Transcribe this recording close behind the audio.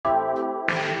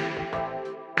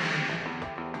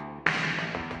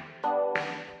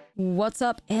What's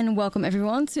up and welcome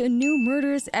everyone to a new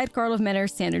Murders at Karlov Manor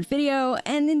standard video,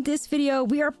 and in this video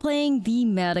we are playing the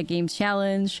Metagame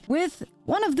challenge with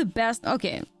one of the best,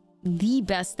 the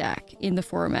best deck in the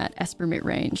format, Esper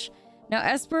mid-range. Now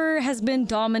Esper has been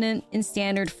dominant in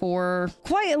standard for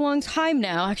quite a long time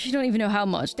now. I actually don't even know how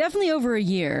much, definitely over a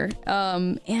year.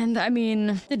 And I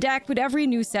mean, the deck with every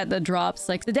new set that drops,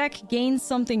 like the deck gains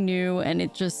something new and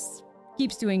it just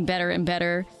keeps doing better and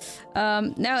better.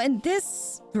 Now in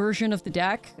this version of the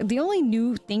deck, the only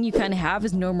new thing you kind of have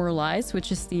is No More Lies,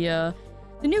 which is the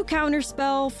new counter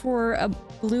spell for a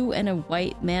blue and a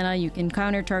white mana. You can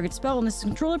counter target spell on this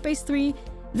controller base 3. If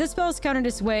this spell is countered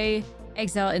this way,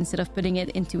 exile instead of putting it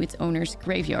into its owner's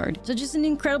graveyard. So just an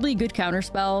incredibly good counter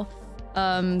spell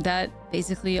that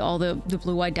basically all the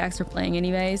blue-white decks are playing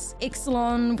anyways.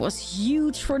 Ixalan was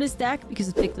huge for this deck because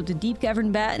it picked up the Deep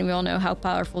Cavern Bat, and we all know how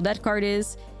powerful that card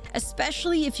is.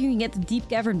 Especially if you can get the Deep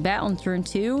Cavern Bat on turn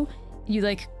 2, you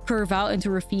like curve out into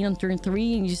Rafine on turn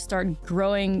 3, and you start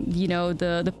growing, you know,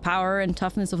 the power and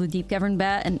toughness of the Deep Cavern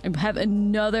Bat, and have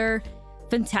another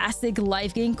fantastic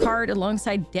life gain card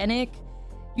alongside Denick.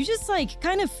 You just like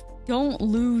kind of don't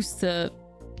lose to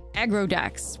aggro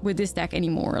decks with this deck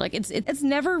anymore. Like it's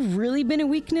never really been a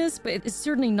weakness, but it's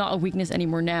certainly not a weakness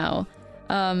anymore now.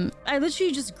 I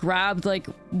literally just grabbed like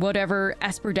whatever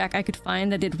Esper deck I could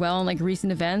find that did well in like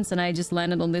recent events, and I just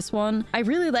landed on this one. I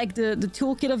really like the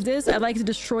toolkit of this. I like to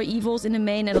destroy evils in the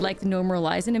main, and I like the No More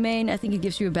Lies in the main. I think it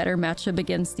gives you a better matchup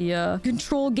against the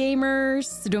control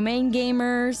gamers, the domain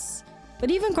gamers. But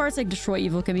even cards like Destroy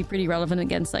Evil can be pretty relevant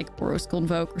against like Boros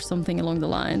Convoke or something along the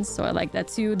lines. So I like that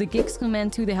too. The Gix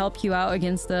command too to help you out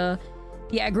against the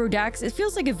aggro decks. It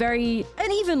feels like a very,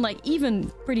 and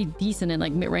even pretty decent in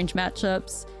like mid-range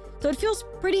matchups. So it feels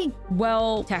pretty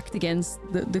well tacked against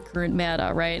the current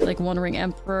meta, right? Like Wandering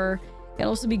Emperor can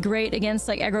also be great against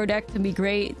like aggro deck, can be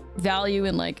great value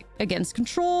in like against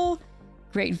control,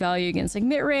 great value against like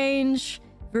mid-range.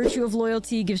 Virtue of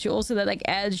Loyalty gives you also that like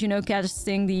edge, you know,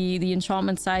 casting the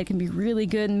enchantment side can be really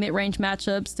good in mid-range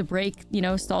matchups to break, you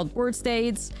know, stalled board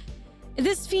states.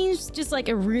 This seems just like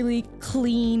a really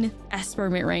clean Esper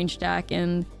mid-range deck,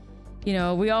 and you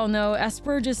know, we all know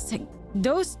Esper just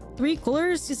those 3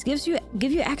 colors just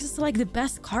give you access to like the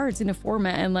best cards in the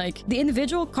format, and like the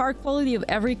individual card quality of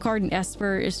every card in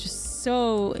Esper is just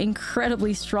so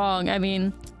incredibly strong. I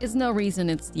mean, it's no reason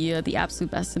it's the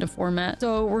absolute best in the format.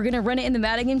 So we're gonna run it in the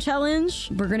Metagame challenge.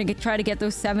 We're gonna try to get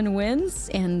those 7 wins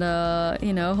and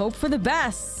you know, hope for the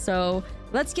best. So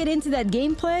let's get into that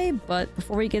gameplay. But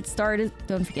before we get started,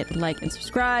 don't forget to like and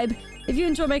subscribe if you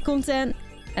enjoy my content.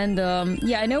 And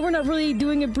yeah, I know we're not really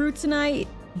doing a brute tonight,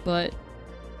 but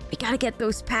we gotta get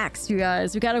those packs, you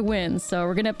guys. We gotta win. So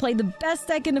we're gonna play the best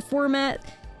deck in the format,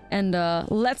 and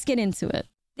let's get into it.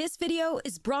 This video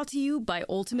is brought to you by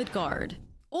Ultimate Guard.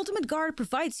 Ultimate Guard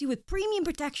provides you with premium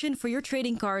protection for your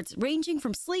trading cards, ranging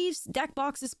from sleeves, deck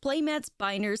boxes, playmats,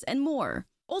 binders, and more.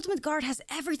 Ultimate Guard has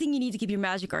everything you need to keep your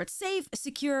Magic cards safe,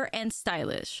 secure, and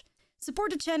stylish.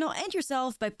 Support the channel and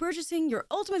yourself by purchasing your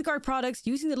Ultimate Guard products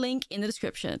using the link in the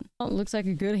description. Oh, it looks like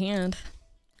a good hand.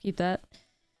 Keep that.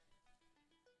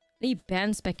 Any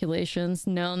ban speculations?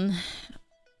 None.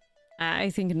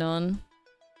 I think none.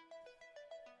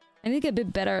 I need to get a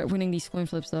bit better at winning these coin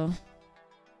flips though.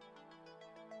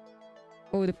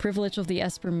 Oh, the privilege of the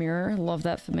Esper mirror. Love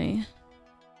that for me.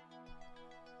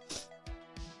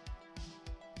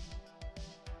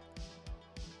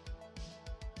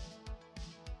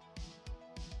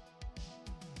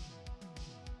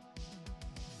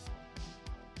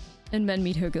 Unban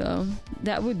Meat Hook though.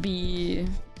 That would be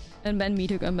Unban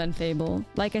Meat Hook, Unban Fable.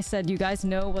 Like I said, you guys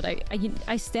know what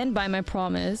I stand by my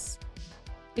promise.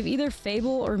 If either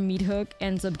Fable or Meat Hook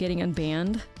ends up getting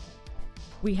unbanned,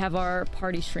 we have our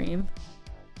party stream.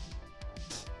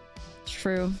 It's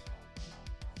true.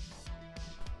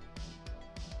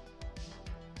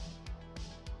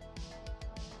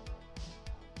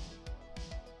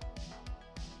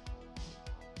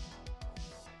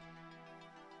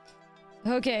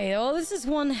 Okay, well, this is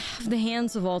one of the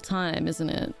hands of all time, isn't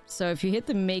it? So if you hit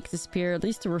the Make Disappear, at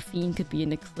least the Rafine could be in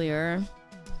the clear.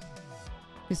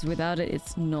 Because without it,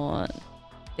 it's not.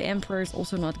 The Emperor is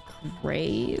also not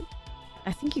great.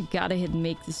 I think you gotta hit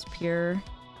Make Disappear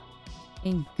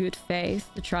in good faith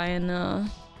to try and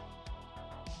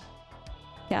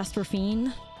cast Rafine.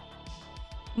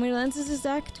 How many lands is this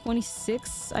deck?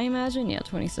 26, I imagine? Yeah,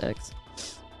 26.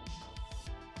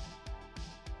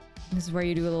 This is where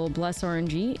you do a little Bless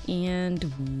RNG and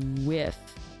whiff.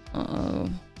 Uh-oh.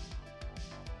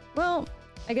 Well,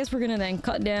 I guess we're gonna then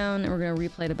cut down and we're gonna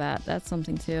replay the bat. That's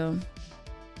something too.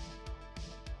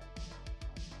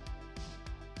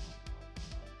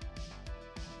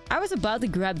 was about to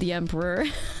grab the Emperor.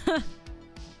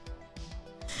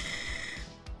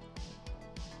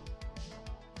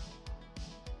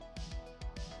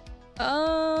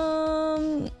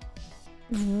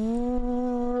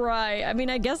 Right. I mean,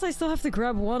 I guess I still have to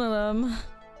grab one of them.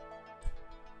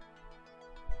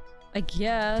 I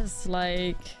guess,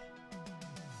 like...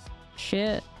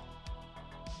 Shit.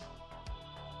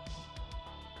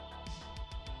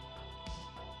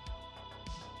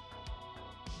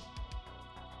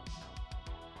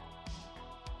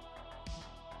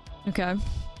 Okay.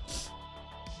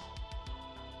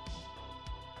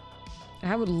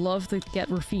 I would love to get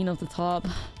Rafine off the top.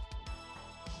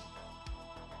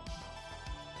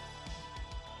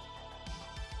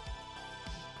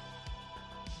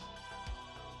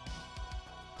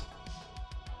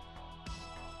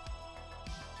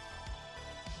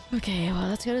 Okay, well,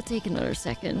 that's gonna take another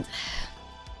second.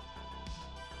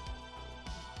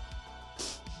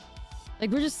 Like,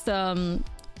 we're just,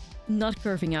 not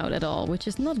curving out at all, which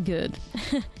is not good.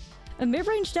 A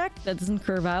mid-range deck that doesn't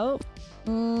curve out?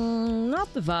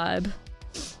 Not the vibe.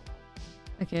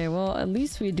 Okay, well, at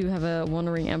least we do have a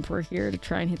Wandering Emperor here to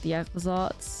try and hit the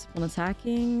Ashlizzle when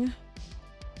attacking.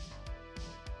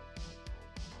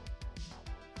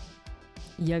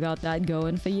 You got that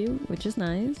going for you, which is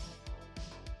nice.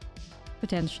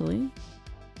 Potentially.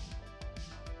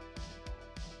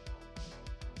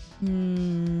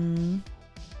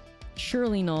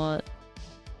 Surely not.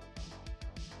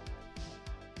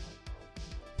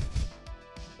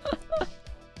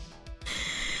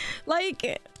 Like,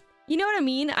 you know what I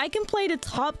mean? I can play the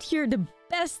top tier, the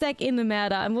best deck in the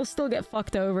meta, and we'll still get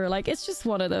fucked over. Like, it's just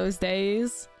one of those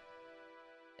days.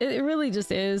 It really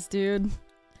just is, dude.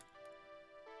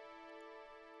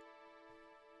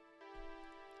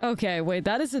 Okay, wait,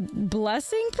 that is a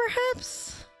blessing,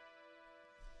 perhaps?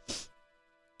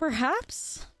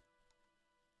 Perhaps?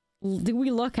 Did we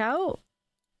luck out?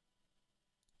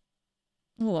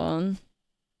 Hold on.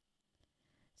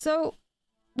 So,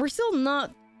 we're still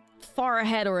not far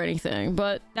ahead or anything,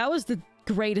 but that was the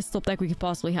greatest top deck we could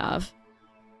possibly have.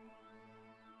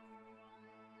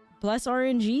 Bless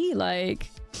RNG, like...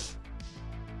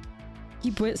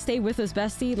 Stay with us,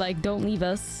 bestie. Like, don't leave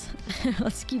us.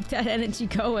 Let's keep that energy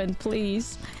going,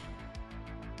 please.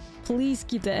 Please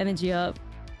keep the energy up.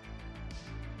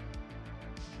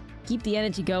 Keep the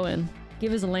energy going.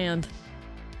 Give us a land.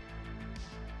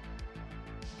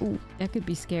 Ooh, that could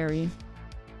be scary.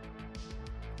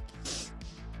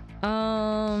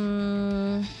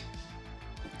 Alright.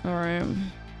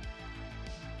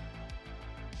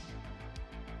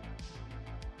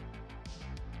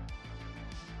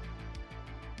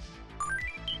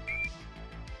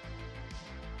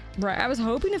 Right, I was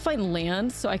hoping to find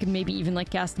land so I could maybe even like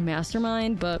cast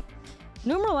Mastermind, but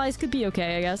Normalize could be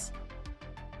okay, I guess.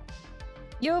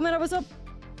 Yo, Meta, what's up?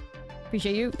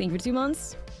 Appreciate you. Thank you for 2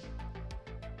 months.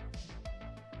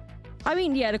 I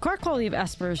mean, yeah, the card quality of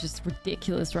Esper is just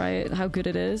ridiculous, right? How good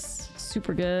it is.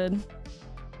 Super good.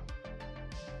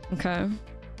 Okay.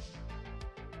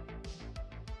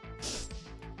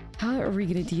 How are we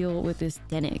gonna deal with this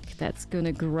Denic that's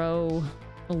gonna grow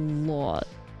a lot?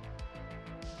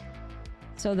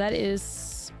 So that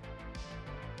is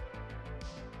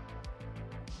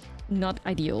not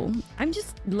ideal. I'm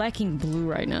just lacking blue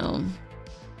right now.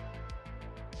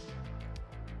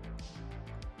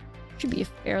 Should be a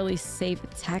fairly safe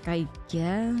attack, I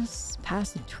guess.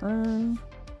 Pass the turn.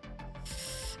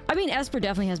 I mean, Esper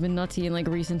definitely has been nutty in like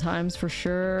recent times for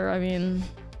sure. I mean,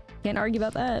 can't argue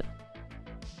about that.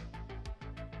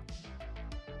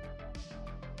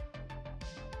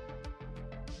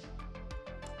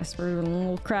 Esper a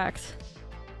little cracked.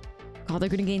 God, they're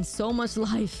gonna gain so much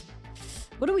life.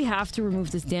 What do we have to remove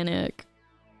this Denic?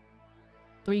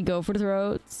 3 Go for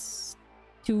Throats.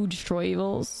 2 Destroy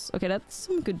Evils. Okay, that's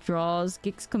some good draws.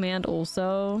 Gix Command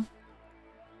also.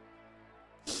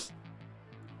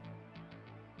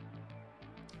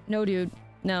 No, dude.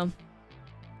 No.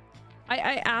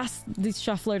 I asked the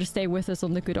Shuffler to stay with us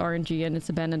on the good RNG and it's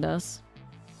abandoned us.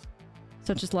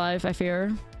 Such is life, I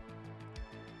fear.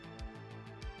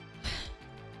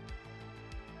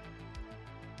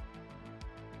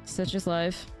 Such is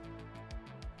life.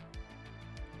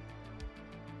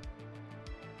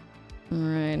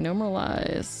 Alright, no more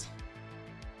lies.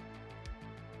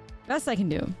 Best I can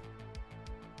do.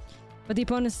 But the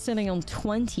opponent's sitting on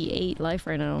 28 life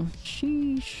right now.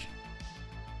 Sheesh.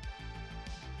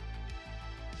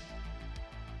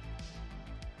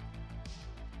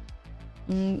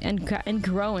 And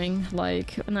growing,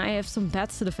 like, and I have some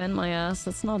bats to defend my ass.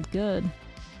 That's not good.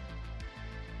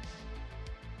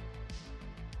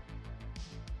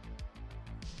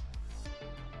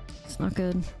 It's not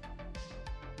good.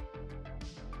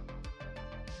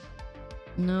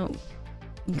 No.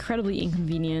 Incredibly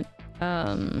inconvenient.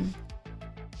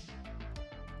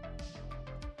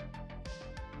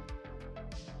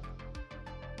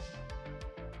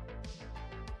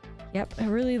 Yep, I'm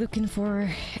really looking for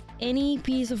any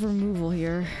piece of removal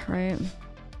here, right?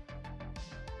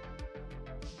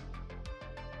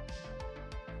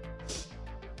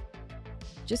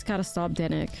 Just gotta stop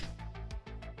Denik.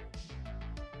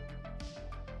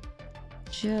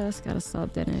 Just gotta stop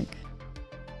Denik.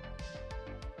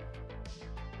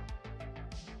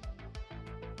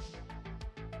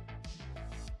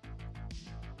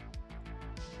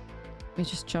 Let me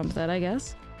just jump that, I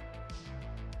guess.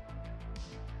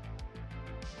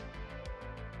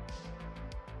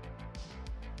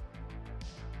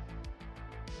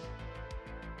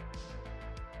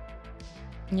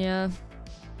 Yeah.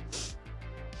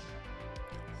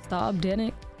 Stop,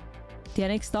 Denik.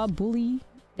 Denik, stop bully.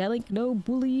 Denik, no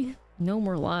bully. No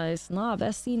more lies. Nah,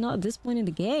 bestie, not at this point in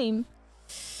the game.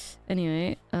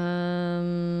 Anyway,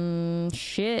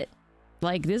 shit.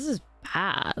 Like, this is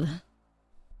bad.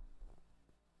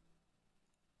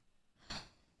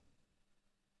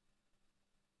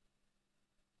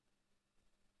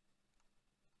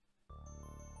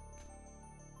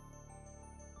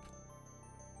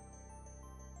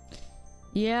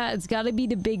 Yeah, it's gotta be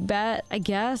the big bet, I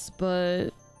guess,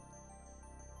 but...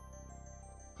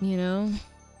 You know?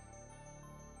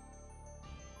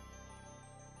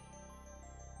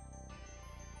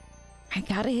 I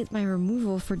gotta hit my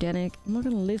removal for Denik. I'm not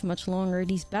gonna live much longer.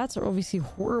 These bats are obviously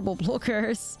horrible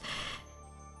blockers.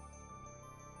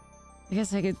 I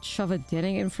guess I could shove a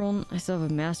Denik in front. I still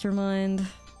have a Mastermind.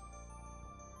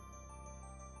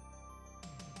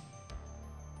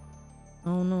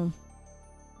 Oh no.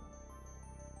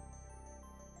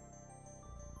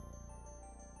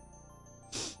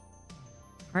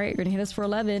 Alright, you're gonna hit us for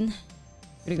 11.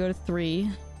 We're gonna go to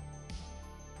 3.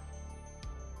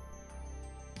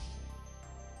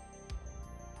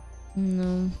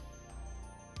 No.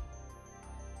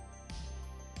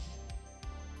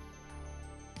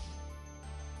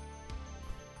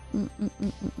 Mm -mm -mm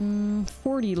 -mm -mm.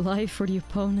 40 life for the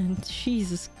opponent.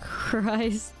 Jesus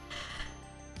Christ.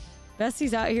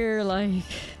 Bestie's out here, like...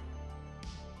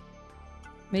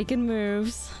 making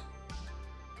moves.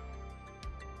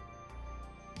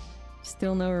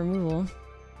 Still no removal.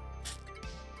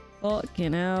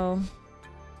 Fucking hell.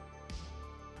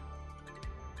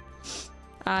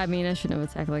 I mean, I shouldn't have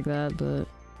attacked like that, but...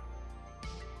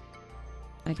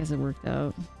 I guess it worked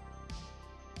out.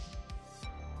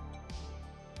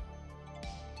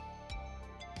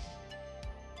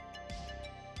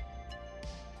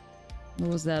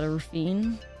 What was that, a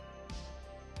Rafine?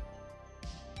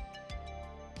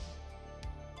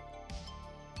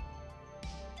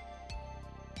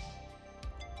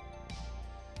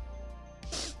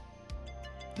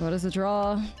 What is the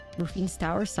draw? Rafine's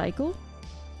Tower cycle?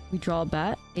 We draw a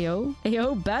bat. AO.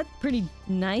 AO, bat. Pretty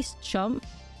nice chump.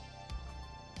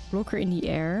 Blocker in the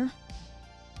air.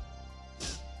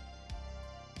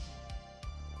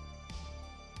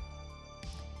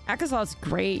 Akasal's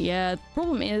great, yeah.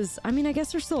 Problem is, I mean, I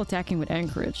guess they're still attacking with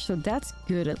Anchorage, so that's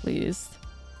good at least.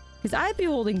 Because I'd be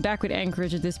holding back with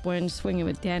Anchorage at this point and swinging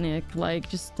with Denik. Like,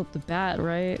 just stop the bat,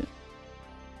 right?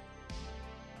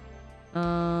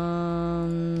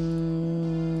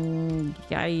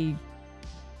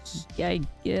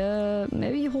 Yeah,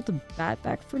 maybe you hold the bat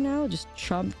back for now. Just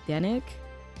chump Denik.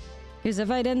 Because if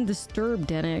I then disturb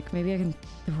Denik, maybe I can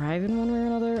thrive in one way or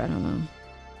another. I don't know.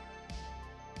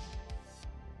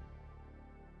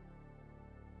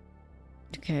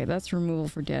 Okay, that's removal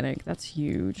for Denik. That's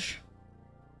huge.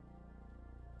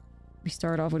 We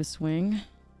start off with a swing.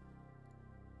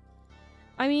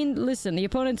 I mean, listen, the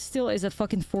opponent still is at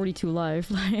fucking 42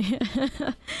 life.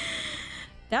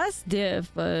 That's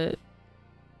diff, but...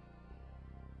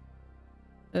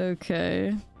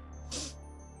 Okay.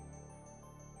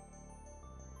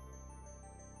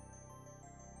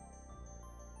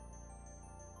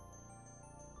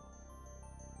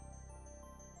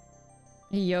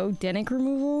 Yo, Denik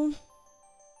removal?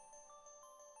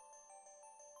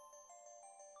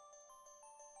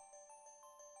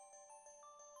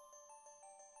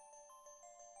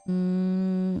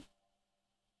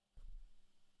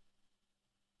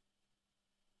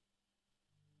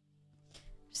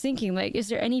 Just thinking, like, is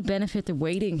there any benefit to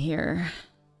waiting here?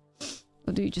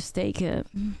 Or do you just take it?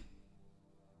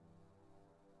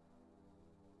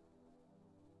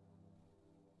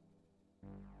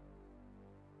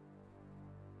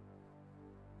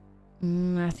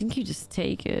 I think you just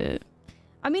take it.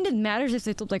 I mean, it matters if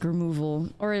they top like removal.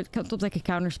 Or it top like a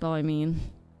counterspell, I mean.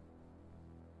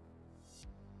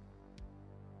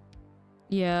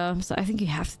 Yeah, so I think you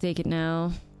have to take it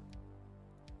now.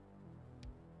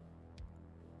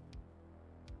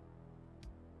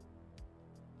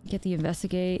 Get the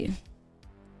investigate.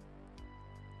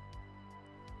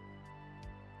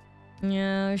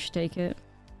 Yeah, I should take it.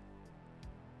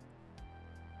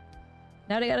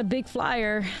 Now they got a big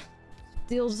flyer.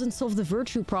 Still doesn't solve the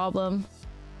virtue problem.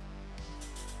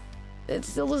 It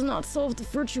still does not solve the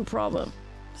virtue problem.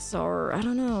 So, I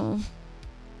don't know.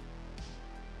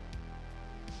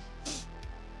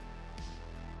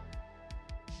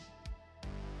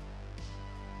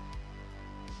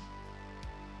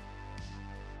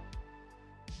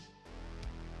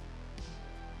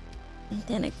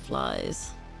 Danik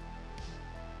flies.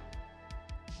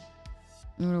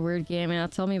 What a weird game, yeah.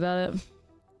 Tell me about it.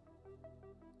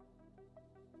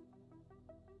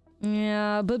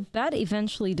 Yeah, but that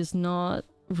eventually does not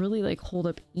really like hold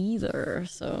up either,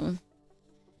 so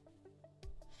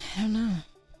I don't know.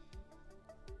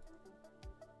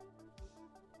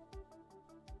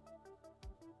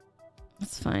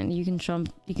 That's fine. You can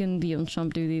chump. You can be on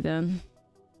chump duty then.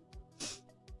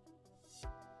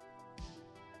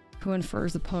 Who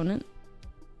infers opponent?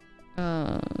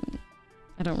 I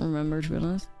don't remember, to be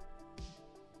honest.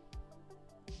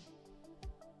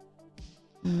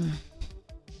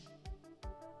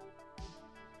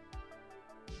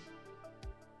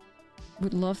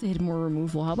 Would love to hit more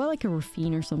removal. How about like a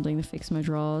Rafine or something to fix my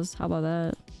draws? How about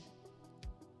that?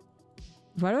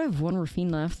 Why do I have one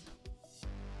Rafine left?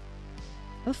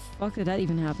 How the fuck did that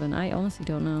even happen? I honestly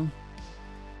don't know.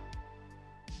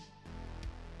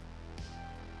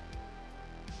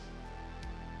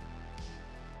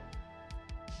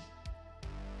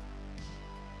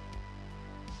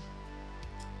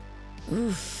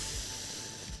 Oof.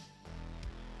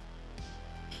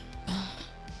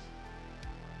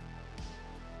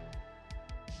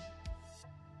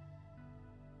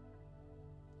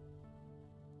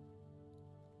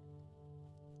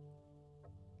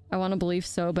 I want to believe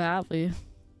so badly.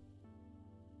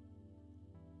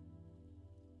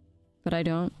 But I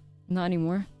don't. Not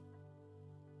anymore.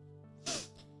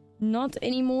 Not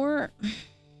anymore.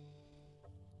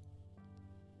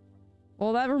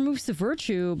 Well, that removes the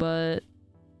virtue, but...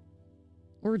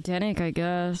 Or Danik, I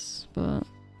guess, but...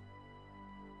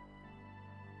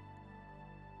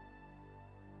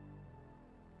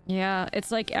 Yeah,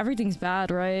 it's like everything's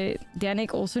bad, right?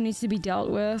 Danik also needs to be dealt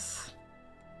with.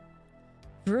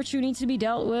 Virtue needs to be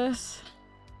dealt with.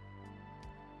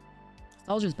 It's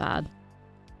all just bad.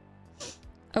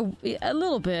 A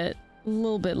little bit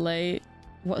late.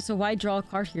 What? So why draw a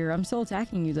card here? I'm still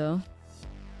attacking you though.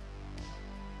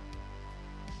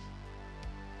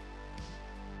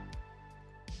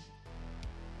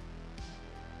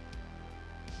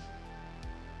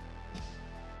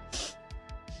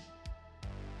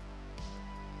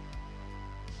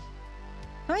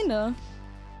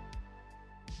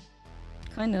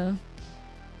 Kinda.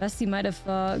 Bestie might have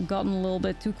gotten a little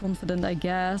bit too confident, I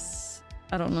guess.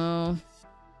 I don't know.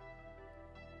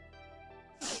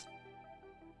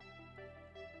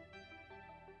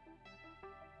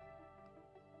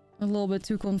 A little bit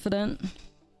too confident.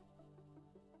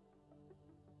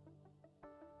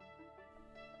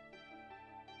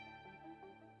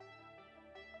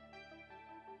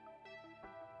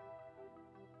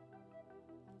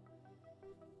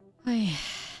 I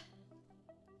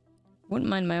wouldn't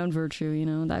mind my own virtue, you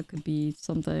know, that could be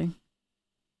something.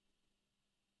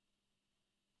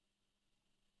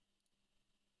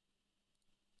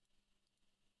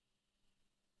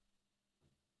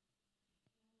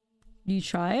 Do you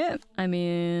try it? I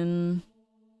mean...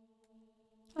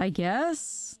 I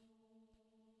guess?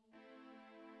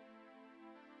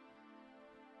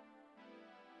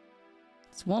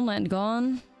 It's one land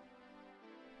gone.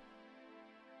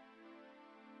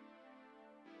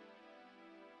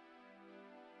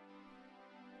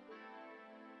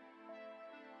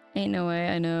 Ain't no way,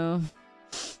 I know.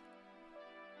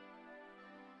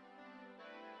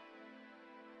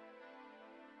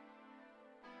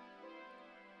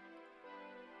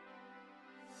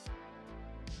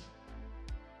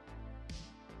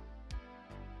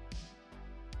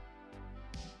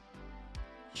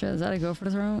 Shit, is that a go for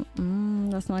the throne?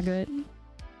 That's not good.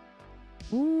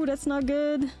 Ooh, that's not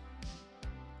good.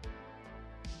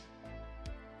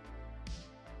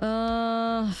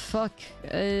 Fuck.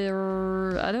 I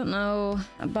don't know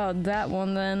about that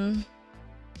one then.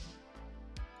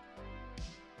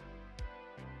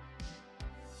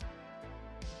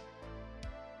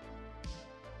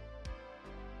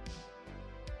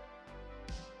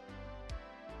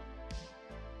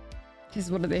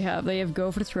 Because what do they have? They have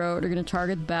go for the throat, they're gonna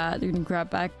target bat, they're gonna grab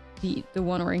back the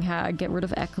one ring hag, get rid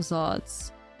of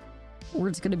Echozots. Or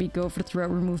it's gonna be go for throat,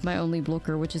 remove my only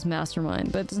blocker, which is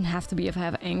Mastermind. But it doesn't have to be if I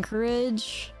have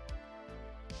Anchorage.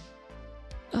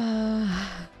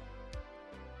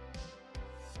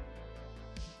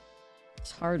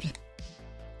 It's hard.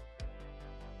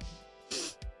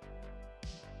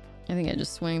 I think I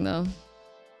just swing though.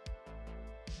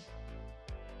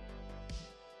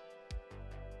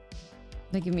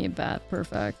 They give me a bat.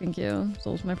 Perfect. Thank you.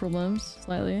 Solves my problems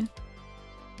slightly.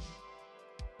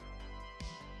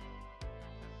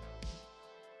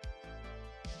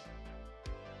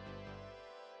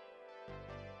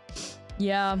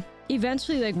 Yeah.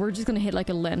 Eventually, like, we're just gonna hit like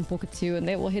a land pocket too, and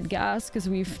they will hit gas because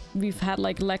we've had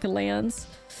like lack of lands.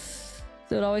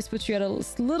 So it always puts you at a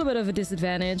little bit of a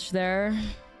disadvantage there.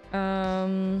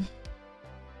 I'm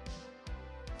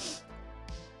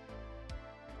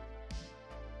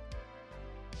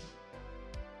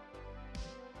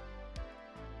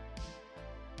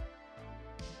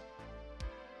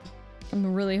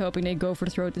really hoping they go for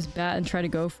throat this bat and try to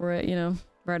go for it, you know,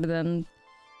 rather than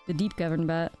the deep cavern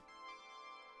bat.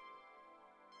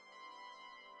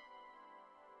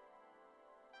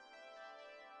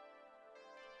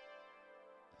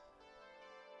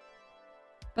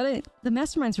 But the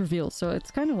Mastermind's revealed, so it's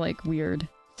kind of like weird.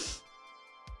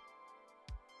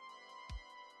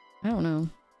 I don't know.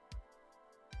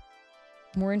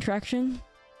 More interaction?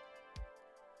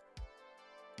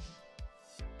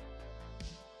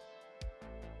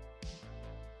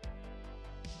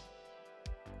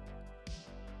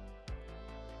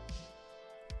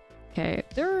 Okay,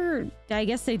 I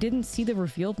guess they didn't see the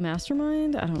revealed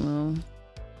Mastermind? I don't know.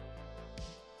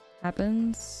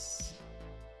 Happens.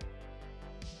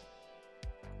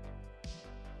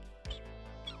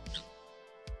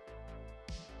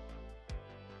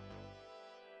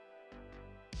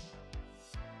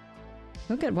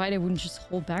 I don't get why they wouldn't just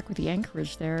hold back with the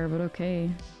Anchorage there, but okay.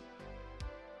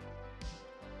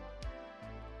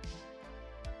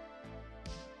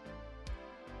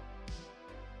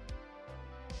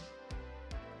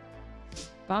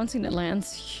 Bouncing that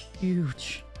land's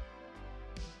huge.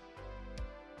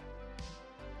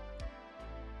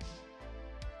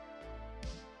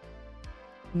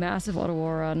 Massive auto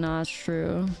aura, not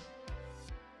true.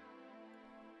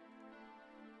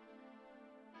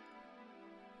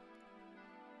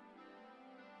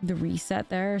 The reset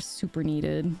there, super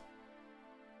needed.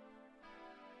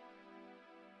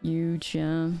 Huge,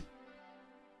 yeah.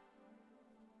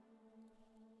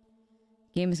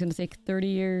 Game is gonna take 30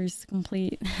 years to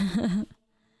complete. How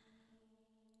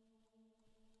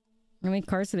many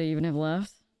cards do they even have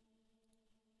left?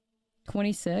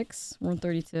 26? We're on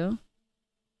 32.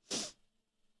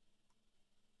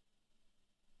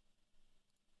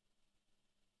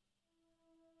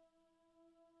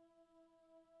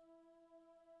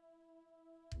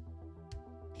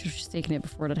 Should've just taken it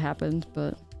before that happened,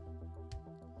 but...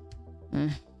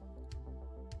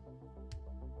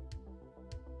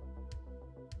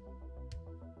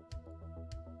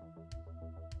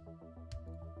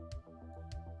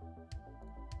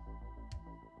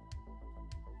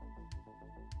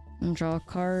 And draw a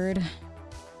card.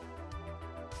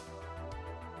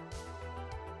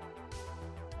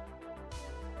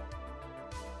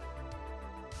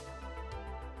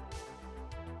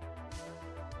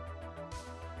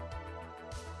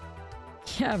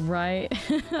 Yeah, right.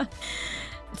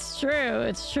 It's true,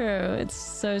 it's true. It's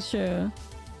so true.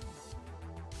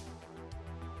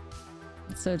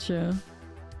 It's so true.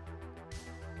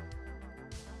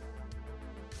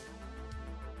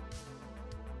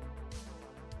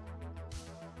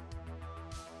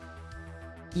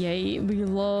 Yay, we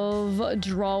love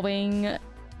drawing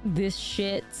this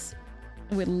shit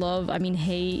with love, I mean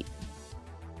hate.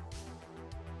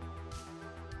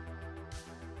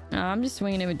 I'm just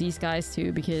swinging it with these guys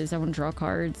too because I want to draw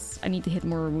cards. I need to hit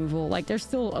more removal. Like, there's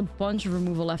still a bunch of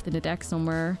removal left in the deck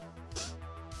somewhere.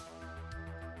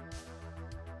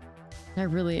 There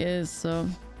really is, so...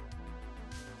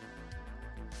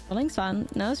 Filling's fun.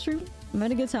 No, it's true. I'm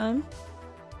having a good time.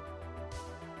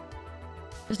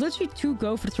 There's literally 2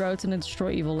 go for throats and a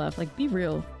destroy evil left. Like, be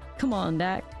real. Come on,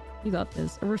 Dak. You got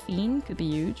this. A Rafine could be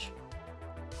huge.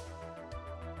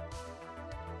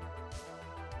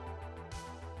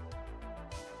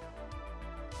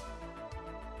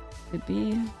 Could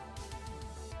be.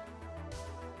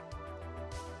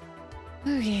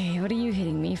 Okay, what are you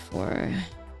hitting me for?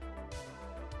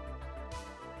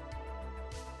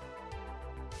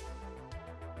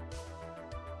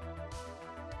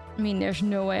 I mean, there's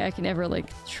no way I can ever, like,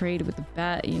 trade with the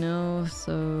bat, you know?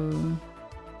 So...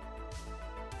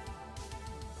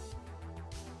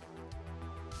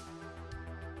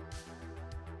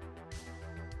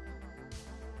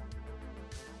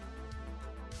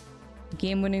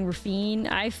 Game-winning Rafine?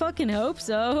 I fucking hope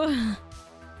so.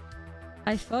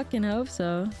 I fucking hope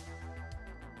so.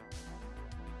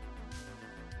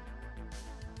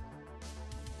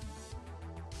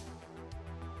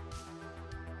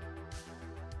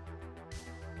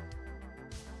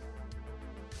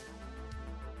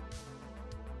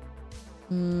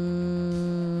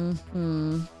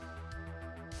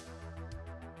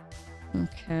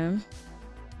 Okay.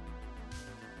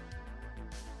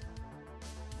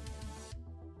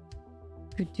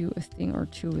 Could do a thing or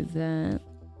two with that.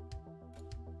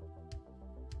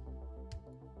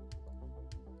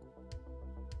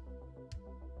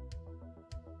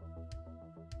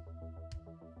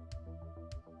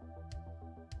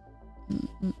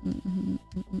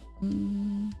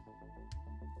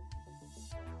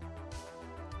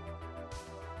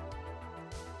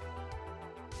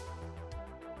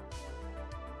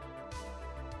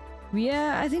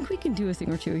 Yeah, I think we can do a thing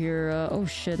or two here. Oh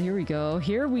shit, here we go.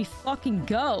 Here we fucking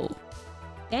go.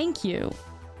 Thank you.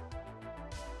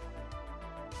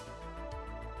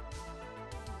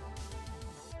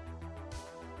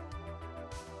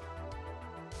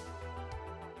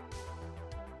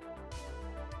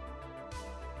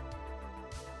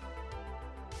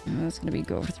 That's gonna be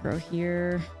go overthrow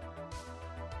here.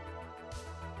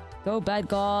 Go, bad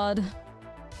god.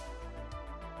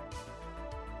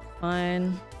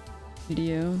 Fine.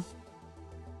 Video.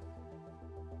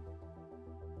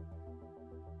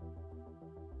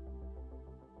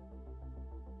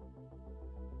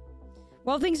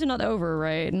 Well, things are not over,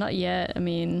 right? Not yet. I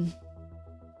mean,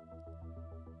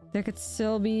 there could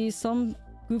still be some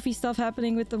goofy stuff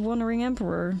happening with the One Ring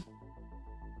Emperor.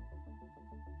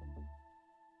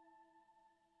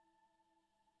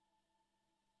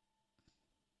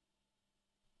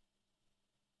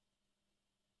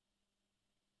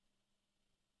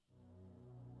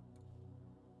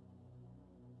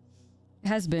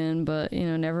 Has been, but you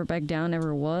know, never back down,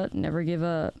 never what, never give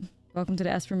up. Welcome to the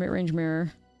Esper mid-range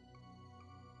mirror.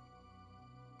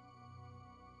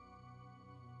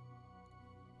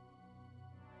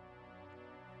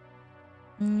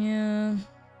 Yeah.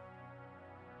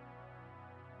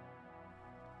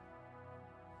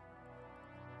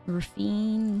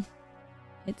 Rafine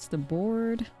hits the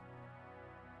board.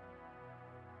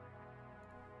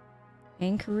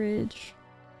 Anchorage.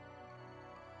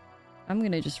 I'm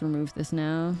gonna just remove this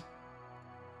now.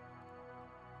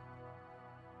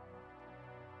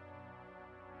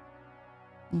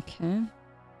 Okay.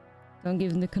 Don't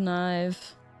give him the connive.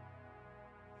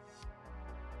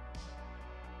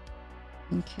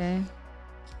 Okay.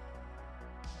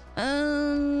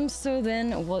 So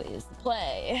then what is the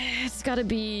play? It's gotta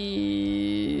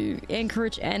be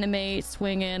Anchorage, animate,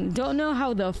 swing in. Don't know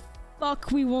how the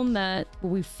fuck we won that, but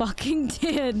we fucking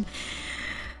did.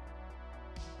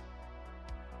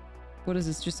 What is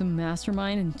this? Just a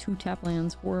mastermind and 2 tap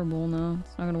lands? Horrible. No,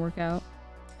 it's not gonna work out.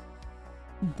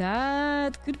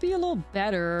 That could be a little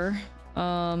better.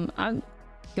 I'll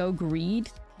go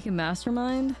greed. Take a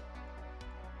mastermind.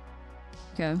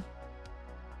 Okay.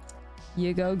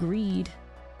 You go greed.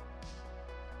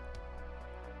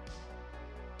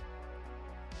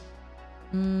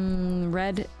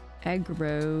 Red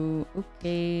aggro.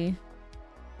 Okay.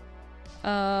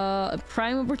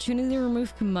 Prime opportunity to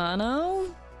remove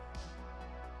Kumano.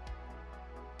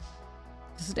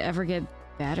 Does it ever get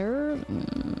better?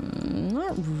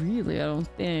 Not really, I don't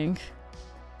think.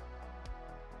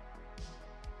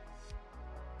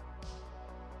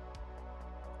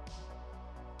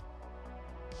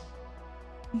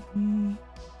 Okay.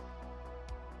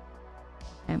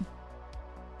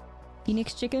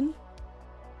 Phoenix chicken.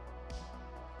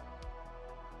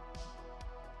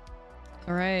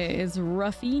 Alright, it's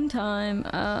Rafine time.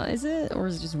 Is it? Or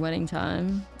is it just wedding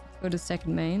time? Let's go to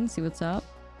second main, see what's up.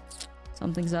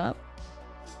 Something's up.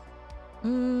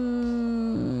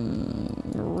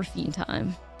 Rafine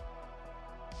time.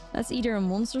 That's either a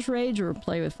Monster's Rage or a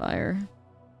Play with Fire.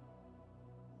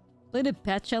 Play the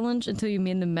Bat Challenge until you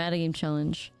win the Metagame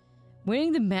Challenge.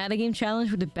 Winning the Metagame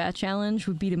Challenge with the Bat Challenge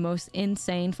would be the most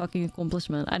insane fucking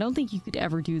accomplishment. I don't think you could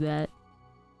ever do that.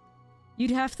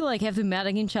 You'd have to like have the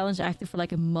Metagame Challenge active for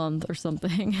like a month or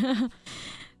something.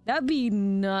 That'd be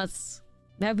nuts.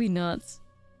 That'd be nuts.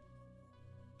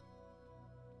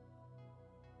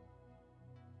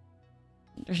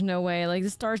 There's no way. Like, the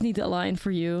stars need to align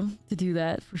for you to do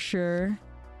that, for sure.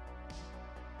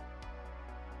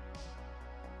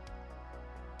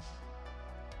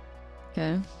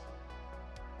 Okay.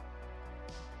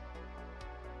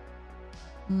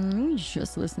 Let me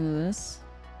just listen to this.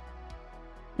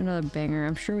 Another banger.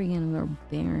 I'm sure we get another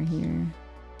banger here.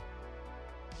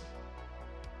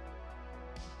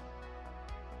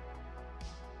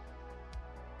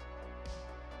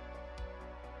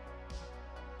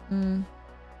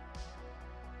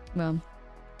 Well.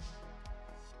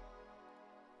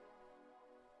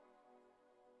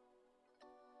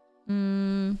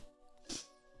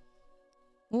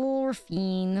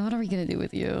 Morphine, what are we gonna do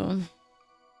with you?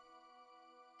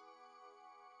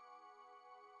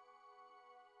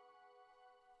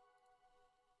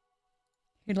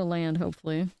 Hit a land,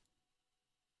 hopefully.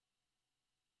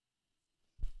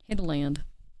 Hit a land.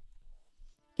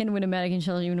 Can't win a Metagame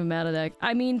challenge even with meta deck.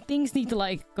 I mean, things need to,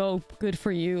 like, go good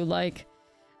for you. Like,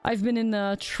 I've been in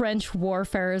the trench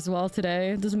warfare as well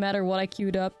today. Doesn't matter what I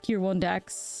queued up. Tier 1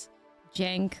 decks.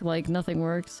 Jank. Like, nothing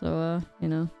works. So, you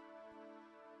know.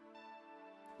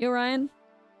 Yo, Ryan?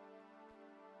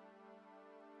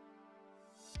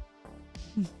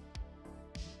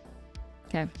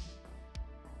 Okay.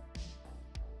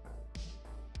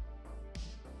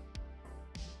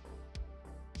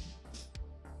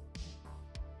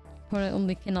 Opponent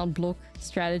only cannot block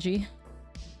strategy.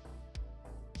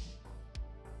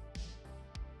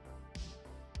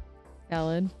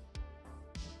 Valid.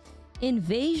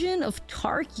 Invasion of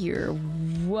Tarkir.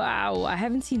 Wow, I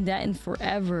haven't seen that in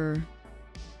forever.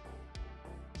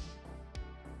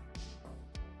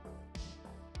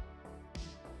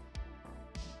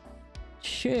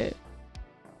 Shit.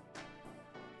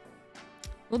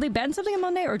 Will they ban something on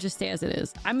Monday or just stay as it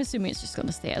is? I'm assuming it's just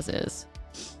gonna stay as it is.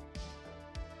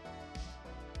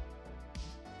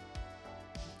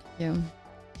 Yeah.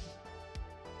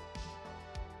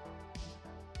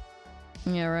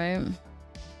 Yeah, right.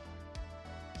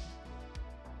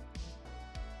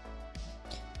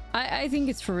 I think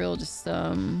it's for real, just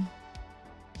yeah.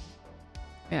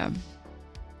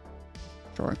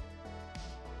 Sure.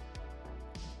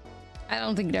 I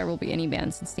don't think there will be any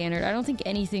bans in Standard. I don't think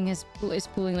anything is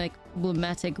pulling like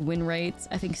problematic win rates.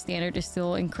 I think Standard is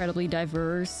still incredibly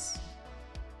diverse.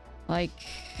 Like,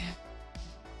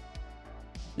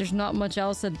 there's not much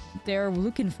else that they're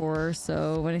looking for.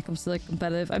 So when it comes to like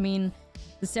competitive, I mean,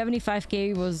 the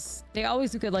 75k was, they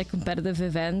always look at like competitive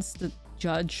events to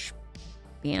judge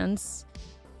bans.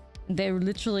 They were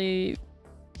literally,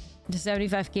 the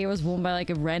 75k was won by like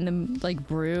a random like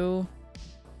brew.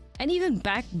 And even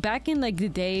back in like the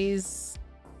days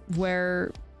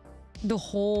where the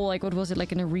whole, like, what was it,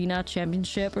 like an arena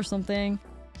championship or something,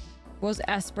 was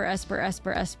esper,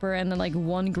 and then like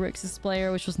one Grixis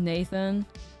player, which was Nathan.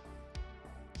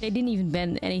 They didn't even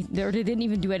ban any, or they didn't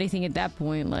even do anything at that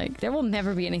point. Like, there will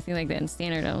never be anything like that in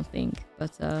Standard, I don't think.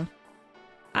 But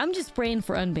I'm just praying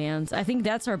for unbans. I think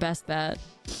that's our best bet.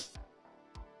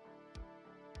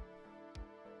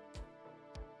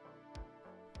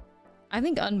 I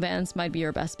think unbans might be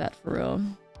your best bet for real.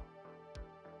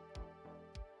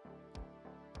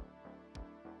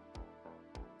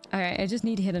 Alright, I just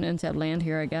need to hit an untapped land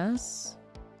here, I guess.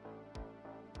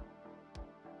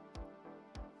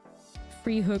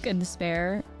 Free hook and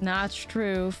despair. Nah, it's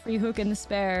true. Free hook and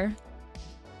despair.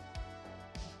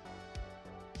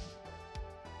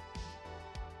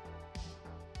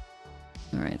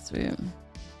 Alright, sweet.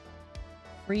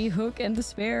 Free hook and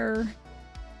despair.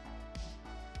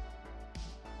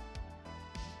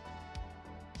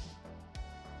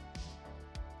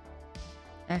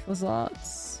 Ashlizzlle.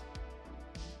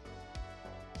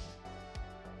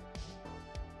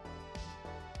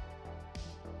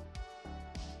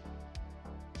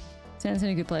 Stands in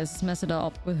a good place. Let's mess it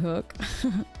up with hook.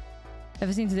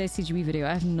 Ever seen today's CGB video?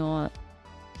 I have not.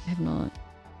 I have not.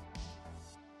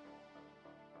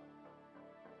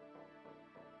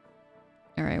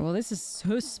 Alright, well this is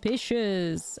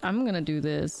suspicious. I'm gonna do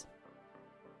this.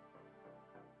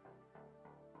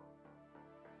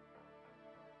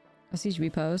 A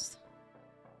CGB post.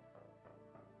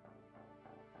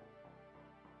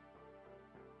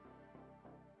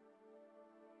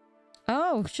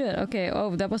 Oh, shit. Okay.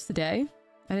 Oh, that was today?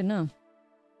 I didn't know.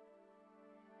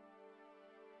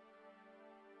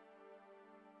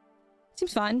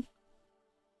 Seems fine.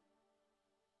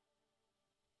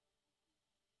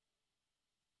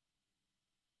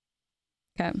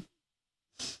 Okay.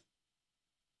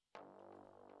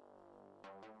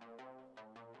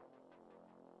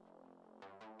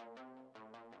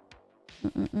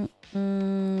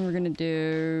 We're gonna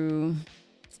do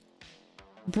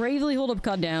Bravely Hold Up,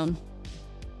 Cut Down.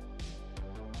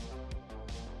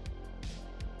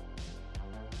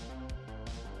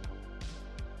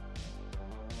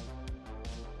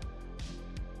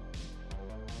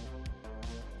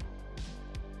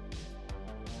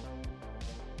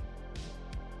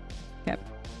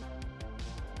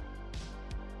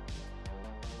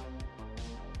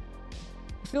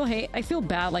 Okay. I feel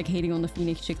bad like hating on the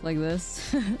Phoenix chick like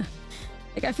this.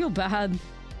 Like, I feel bad.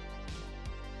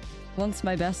 Once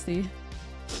my bestie.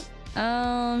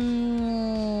 Yeah,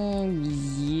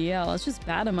 let's just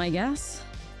bat him, I guess.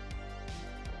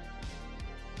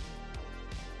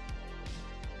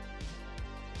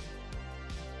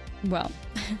 Well,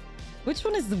 which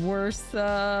one is the worst?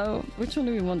 Which one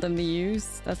do we want them to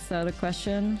use? That's the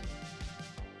question.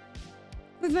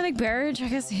 With Medic Barrage, I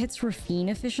guess it hits Rafine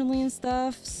efficiently and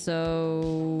stuff,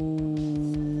 so...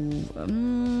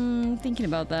 thinking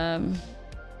about that.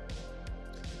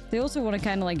 They also want to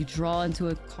kind of like draw into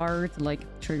a card to like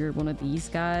trigger one of these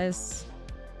guys.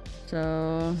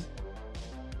 So...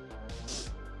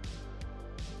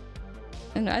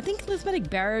 And I think Lismetic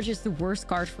Barrage is the worst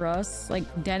card for us. Like,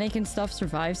 Danik and stuff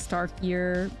survive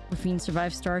Starkir. Rafine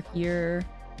survives Starkir.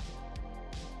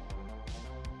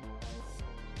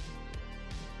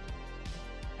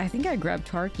 I think I grabbed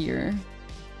Tarkir.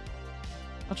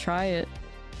 I'll try it.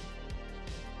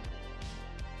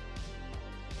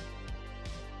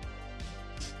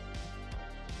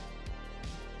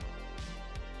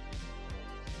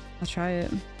 I'll try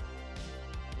it.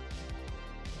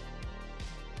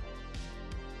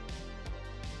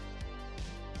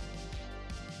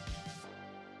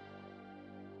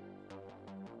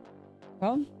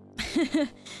 Well,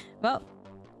 well,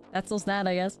 that's all that,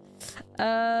 I guess.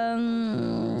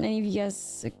 Any of you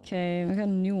guys? Okay, we got a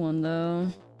new one though.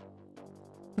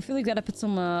 I feel like we gotta put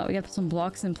some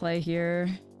blocks in play here.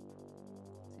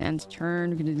 And turn,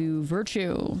 we're gonna do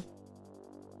Virtue.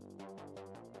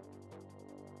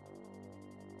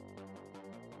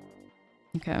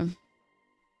 Okay.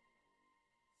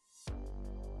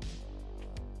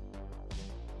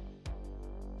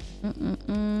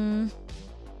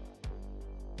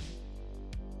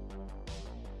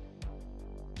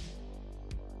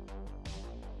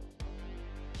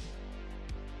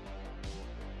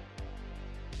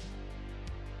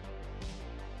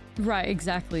 Right,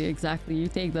 exactly. You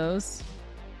take those.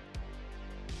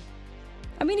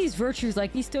 I mean, these virtues,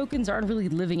 like, these tokens aren't really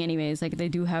living anyways. Like, they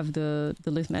do have the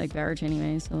Lithmatic Barrage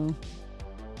anyway, so...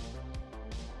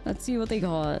 Let's see what they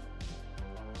got.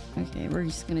 Okay, we're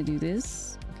just gonna do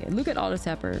this. Okay, look at Auto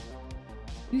Tapper.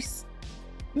 I guess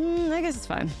it's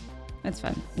fine. That's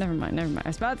fine. Never mind. I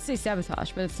was about to say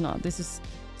Sabotage, but it's not. This is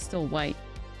still white.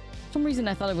 For some reason,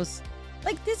 I thought it was...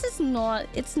 Like, this is not...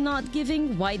 It's not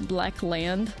giving white-black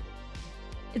land.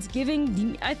 It's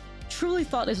giving... I truly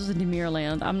thought this was a Dimir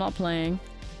land. I'm not playing.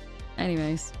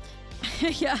 Anyways.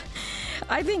 Yeah.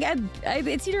 I think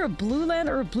it's either a blue land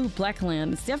or a blue-black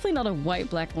land. It's definitely not a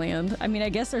white-black land. I mean, I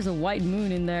guess there's a white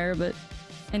moon in there, but...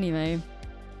 Anyway.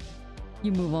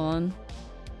 You move on.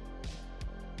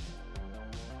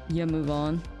 You move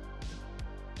on.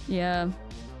 Yeah.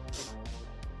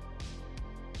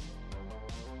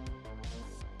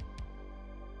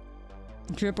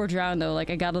 Drip or drown though, like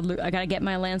I gotta get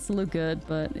my lands to look good,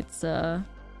 but it's oh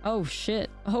shit.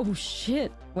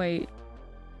 Wait.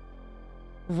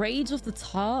 Rage of the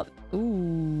top?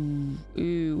 Ooh.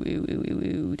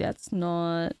 That's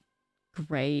not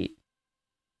great.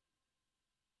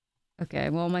 Okay,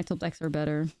 well my top decks are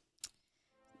better.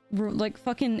 Like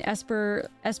fucking Esper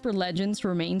Legends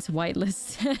remains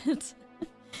whitelisted.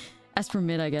 Esper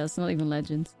mid, I guess, not even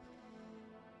Legends.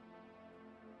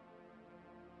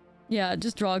 Yeah,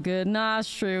 just draw good. Nah, it's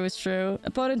true.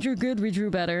 Opponent drew good, we drew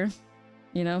better.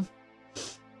 You know?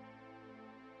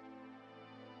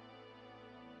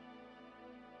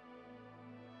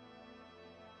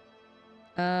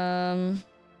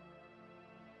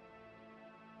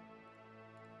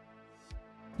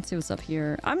 Let's see what's up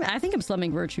here. I think I'm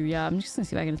slumming Virtue, yeah. I'm just gonna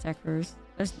see if I can attack first.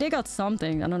 They got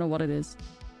something. I don't know what it is.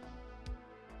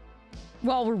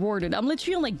 Well rewarded. I'm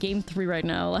literally on like game 3 right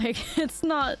now. Like, it's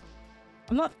not...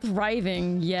 I'm not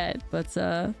thriving yet, but,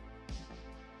 you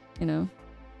know.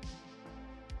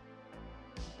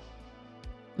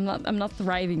 I'm not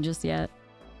thriving just yet.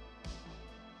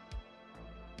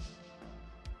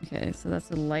 Okay, so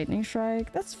that's a lightning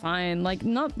strike. That's fine. Like,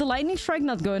 not the lightning strike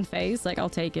not going phase. Like, I'll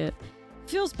take it.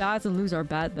 Feels bad to lose our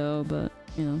bat though, but,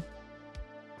 you know.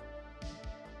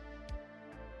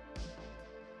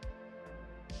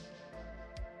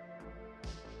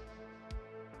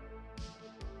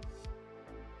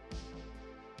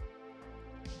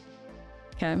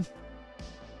 Okay.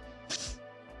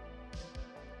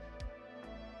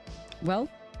 Well,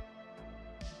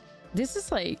 this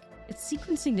is like, it's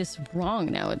sequencing this wrong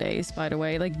nowadays, by the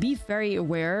way. Like, be very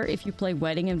aware if you play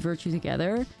Wedding and Virtue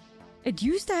together. It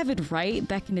used to have it right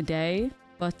back in the day,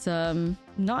 but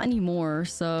not anymore,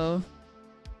 so...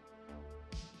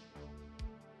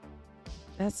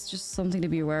 That's just something to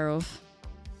be aware of.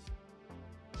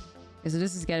 Okay, so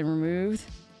this is getting removed.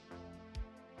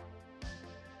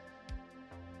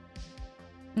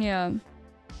 Yeah.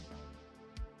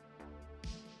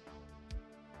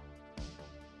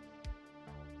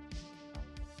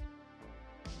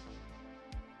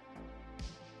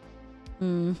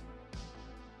 Hmm.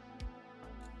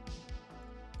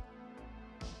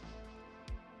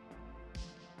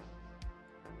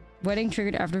 Wedding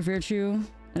triggered after Virtue,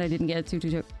 and I didn't get it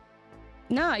too.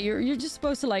 Nah, you're just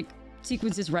supposed to like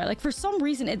sequence this right. Like for some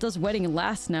reason it does wedding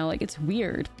last now. Like it's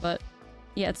weird, but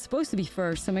yeah, it's supposed to be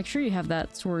first. So make sure you have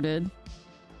that sorted.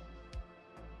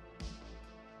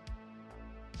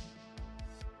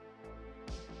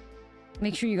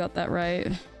 Make sure you got that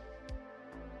right.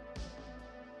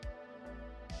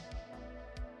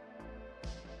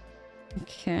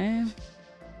 Okay.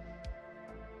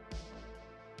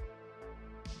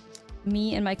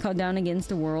 Me and my countdown against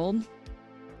the world.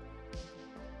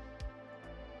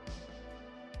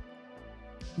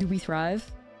 Do we thrive?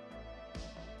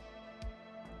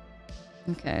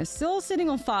 Okay, still sitting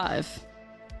on 5.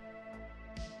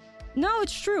 No,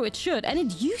 it's true, it should. And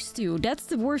it used to. That's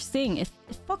the worst thing. It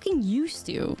fucking used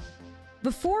to.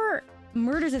 Before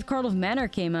Murders at Karlov Manor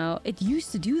came out, it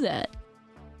used to do that.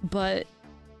 But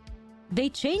they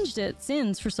changed it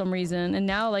since for some reason. And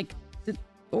now, like, the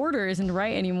order isn't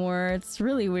right anymore. It's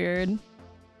really weird.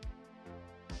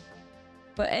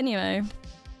 But anyway.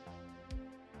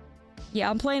 Yeah,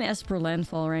 I'm playing Esper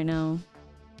Landfall right now.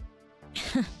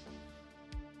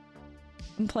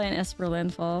 I'm playing Esper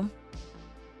Landfall.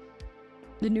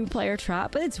 The new player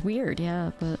trap, but it's weird,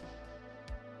 yeah, but...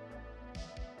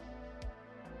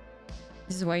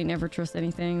 This is why you never trust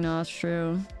anything. No, it's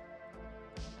true.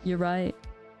 You're right.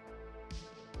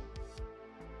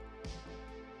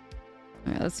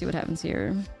 Alright, let's see what happens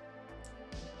here.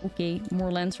 Okay,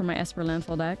 more lands from my Esper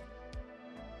Landfall deck.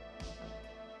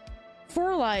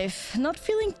 For life. Not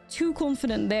feeling too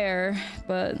confident there,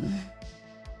 but...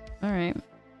 Alright.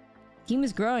 Team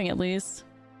is growing at least.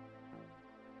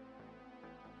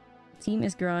 Team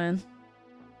is growing.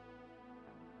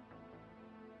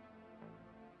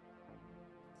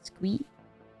 Squeak.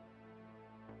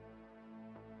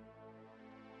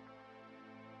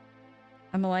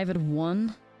 I'm alive at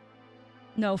 1.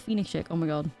 No, Phoenix Chick. Oh my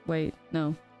god. Wait,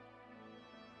 no.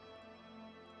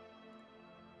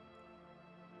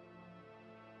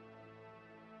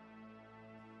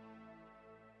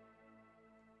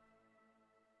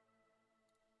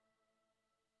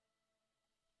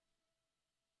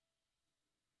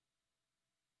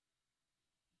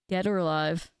 Dead or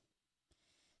alive?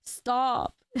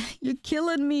 Stop! You're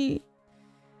killing me!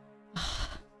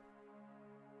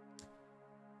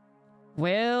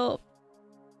 Well...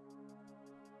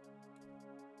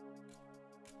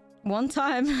 One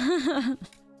time.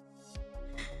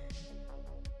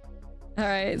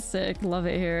 Alright, sick. Love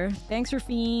it here. Thanks,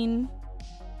 Rafine.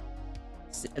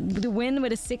 The win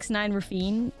with a 6-9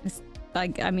 Rafine.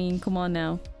 Like, I mean, come on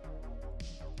now.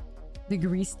 The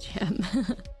Grease Gem.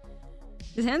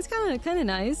 This hand's kind of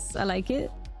nice. I like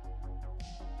it.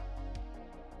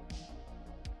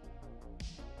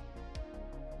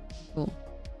 Cool.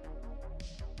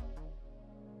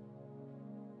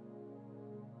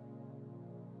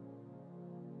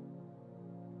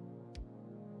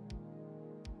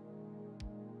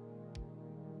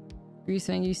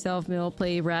 Greasefang, you self-mill,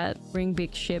 play rat, bring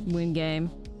big ship, win game.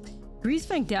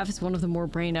 Greasefang Def is one of the more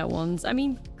brained out ones. I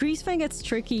mean, Greasefang gets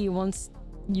tricky once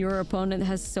your opponent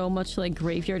has so much like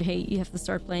graveyard hate, you have to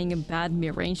start playing a bad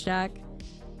mid-range deck.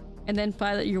 And then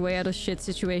pilot your way out of shit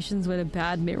situations with a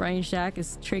bad mid-range deck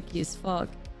is tricky as fuck.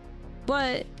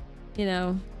 But, you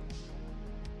know,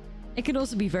 it could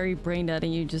also be very brain dead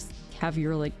and you just have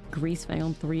your like Greasefang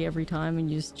on 3 every time and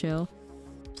you just chill.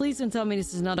 Please don't tell me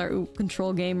this is not our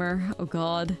control gamer. Oh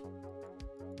god.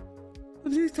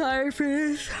 I'm too tired for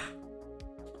this.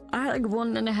 I had like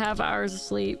 1.5 hours of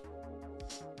sleep.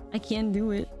 I can't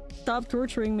do it. Stop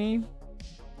torturing me.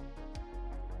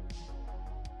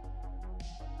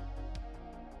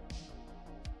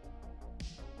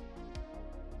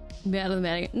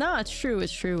 Meta. No, it's true.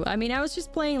 It's true. I mean, I was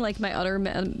just playing like my other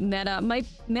my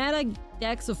meta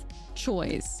decks of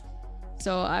choice.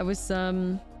 So I was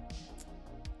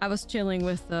chilling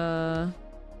with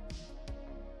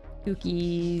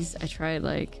cookies. I tried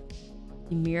like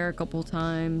Ymir a couple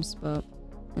times, but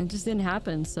it just didn't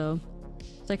happen. So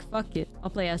it's like, fuck it. I'll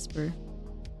play Esper.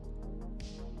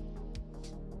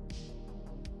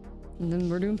 And then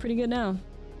we're doing pretty good now.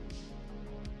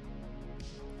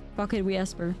 Fuck it, we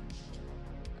Esper.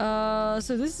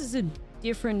 So this is a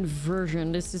different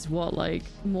version. This is what, like,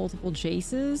 multiple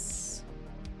Jaces?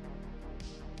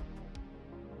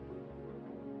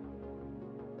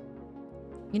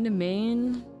 In the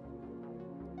main?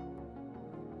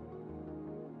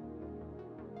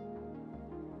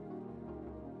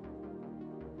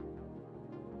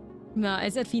 Nah,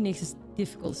 is that Phoenix is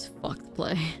difficult as fuck to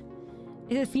play.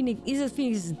 Is that Phoenix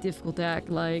is a difficult deck,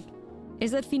 like...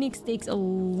 is that Phoenix takes a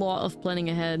lot of planning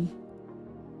ahead.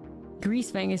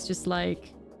 Greasefang is just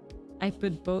like, I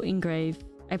put bow in grave,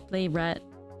 I play rat,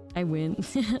 I win.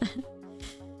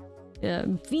 Yeah,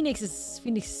 Phoenix is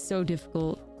so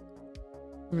difficult.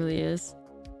 It really is.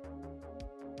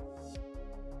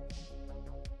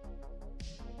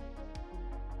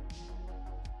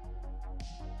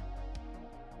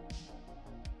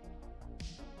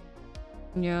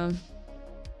 Yeah.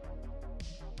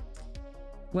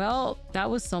 Well, that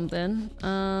was something.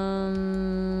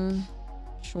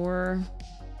 Sure.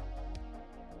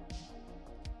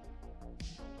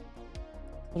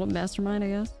 A little mastermind, I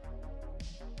guess.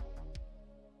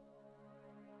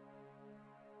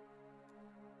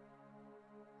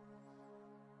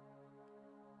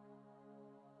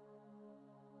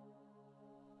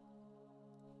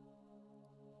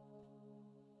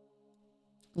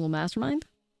 A little mastermind?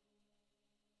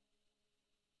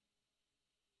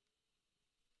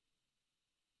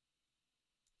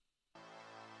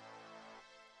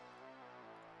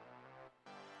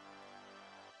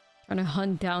 Trying to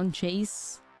hunt down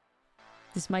Jace.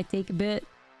 This might take a bit.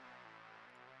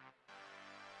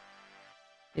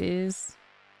 It is.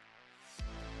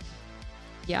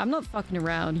 Yeah, I'm not fucking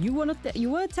around. You wanna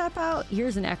tap out?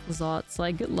 Here's an Ashlizzlle. It's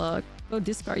like, good luck. Go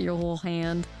discard your whole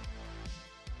hand.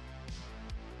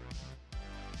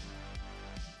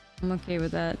 I'm okay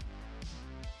with that.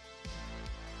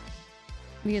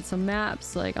 We get some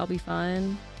maps, like, I'll be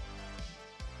fine.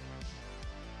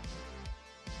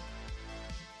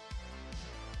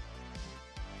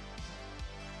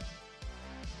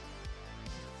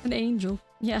 An angel.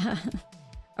 Yeah.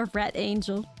 A rat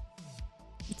angel.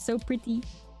 It's so pretty.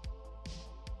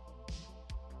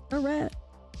 A rat.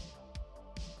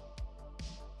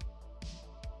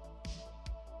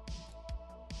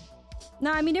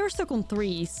 No, I mean, they were stuck on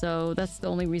 3, so that's the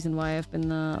only reason why I've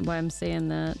been, why I'm saying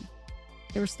that.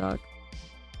 They were stuck.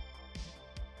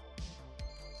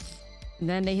 And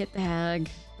then they hit the hag.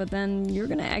 But then you're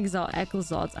gonna exile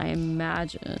Ashlizzlle, I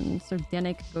imagine. So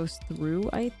Denik goes through,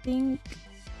 I think.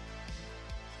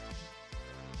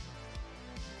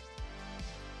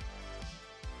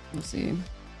 We'll see.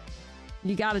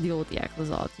 You gotta deal with the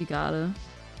Ashlizzlle. You gotta.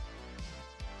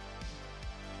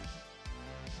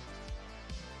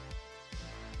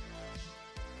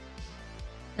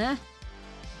 Eh?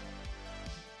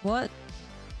 What?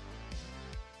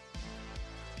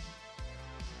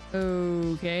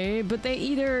 Okay, but they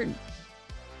either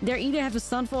have a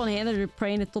Sunfall in hand or they're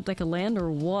praying to top deck a land or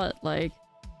what? Like,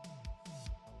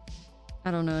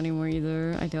 I don't know anymore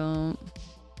either. I don't.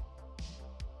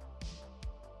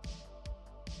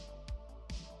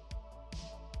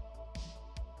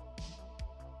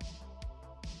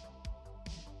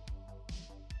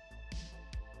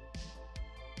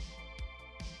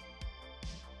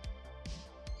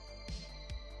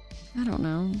 I don't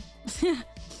know.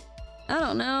 I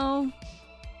don't know.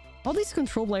 All these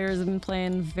control players have been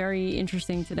playing very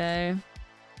interesting today.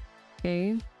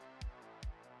 Okay.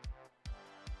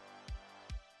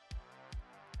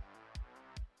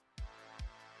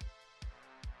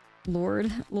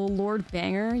 Lord. Little Lord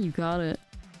Banger. You got it.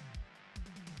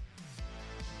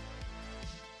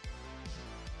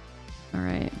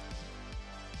 Alright.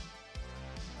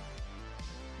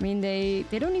 I mean, they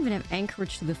don't even have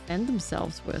anchorage to defend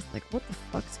themselves with. Like, what the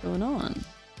fuck's going on?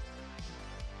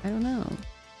 I don't know.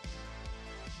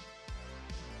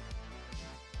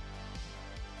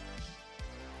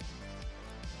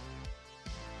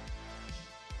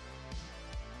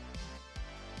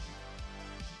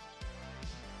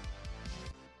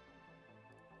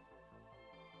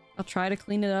 I'll try to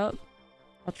clean it up.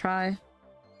 I'll try.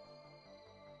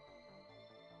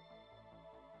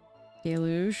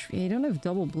 Deluge. Yeah, you don't have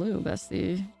double blue,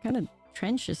 bestie. Kind of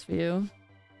trenches for you.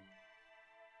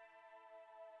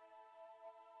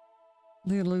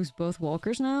 They're gonna lose both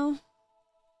walkers now?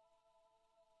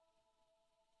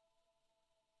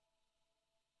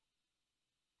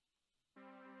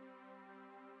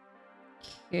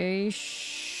 Okay,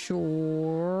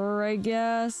 sure, I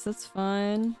guess. That's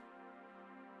fine.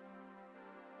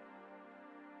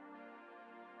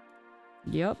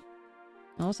 Yep.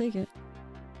 I'll take it.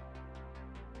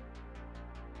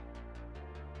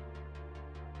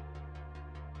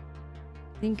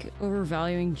 I think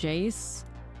overvaluing Jace.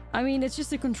 I mean, it's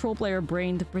just a control player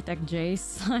brain to protect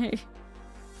Jace. Like, it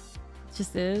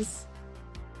just is.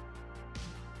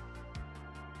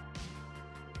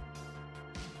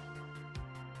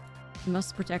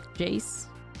 Must protect Jace.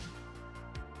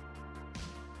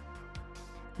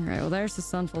 Alright, well there's the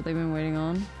Sunfall they've been waiting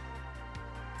on.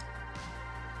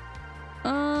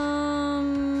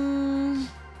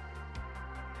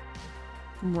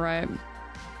 Right.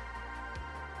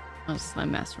 I'll just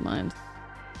slam Mastermind.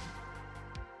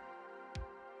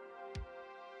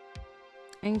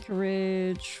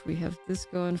 Anchorage. We have this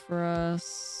going for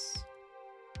us.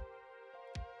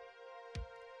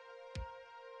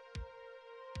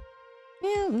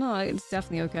 Yeah, no, it's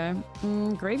definitely okay.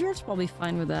 Graveyard's probably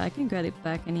fine with that. I can get it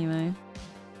back anyway.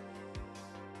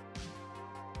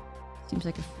 Seems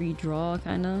like a free draw,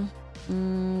 kinda.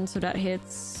 So that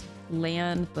hits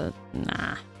land, but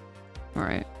nah.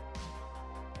 Alright.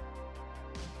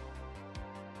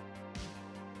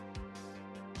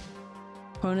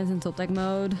 Opponent's in top deck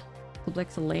mode. Top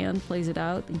deck's a land, plays it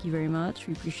out. Thank you very much.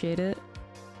 We appreciate it.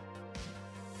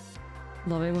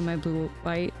 Love it when my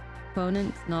blue-white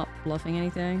opponent's not bluffing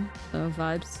anything. So,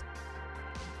 vibes.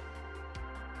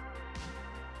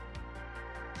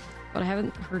 But I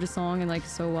haven't heard a song in like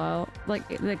so while. Like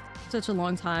such a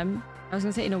long time. I was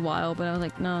gonna say in a while, but I was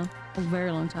like, no, a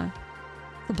very long time.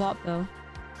 It's a bop though.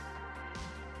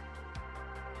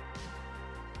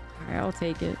 Alright, I'll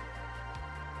take it.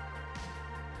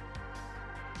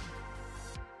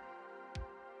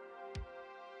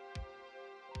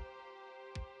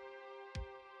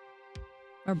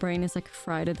 Our brain is like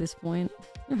fried at this point.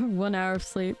 1 hour of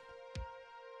sleep.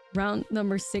 Round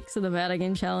number 6 of the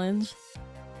Metagame challenge.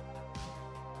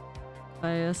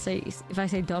 If I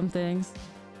say dumb things,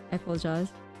 I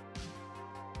apologize.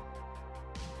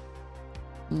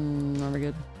 Are we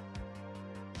good?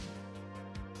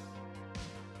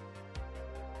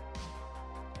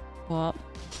 Well,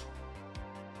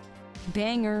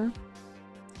 banger.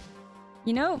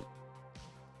 You know,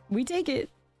 we take it.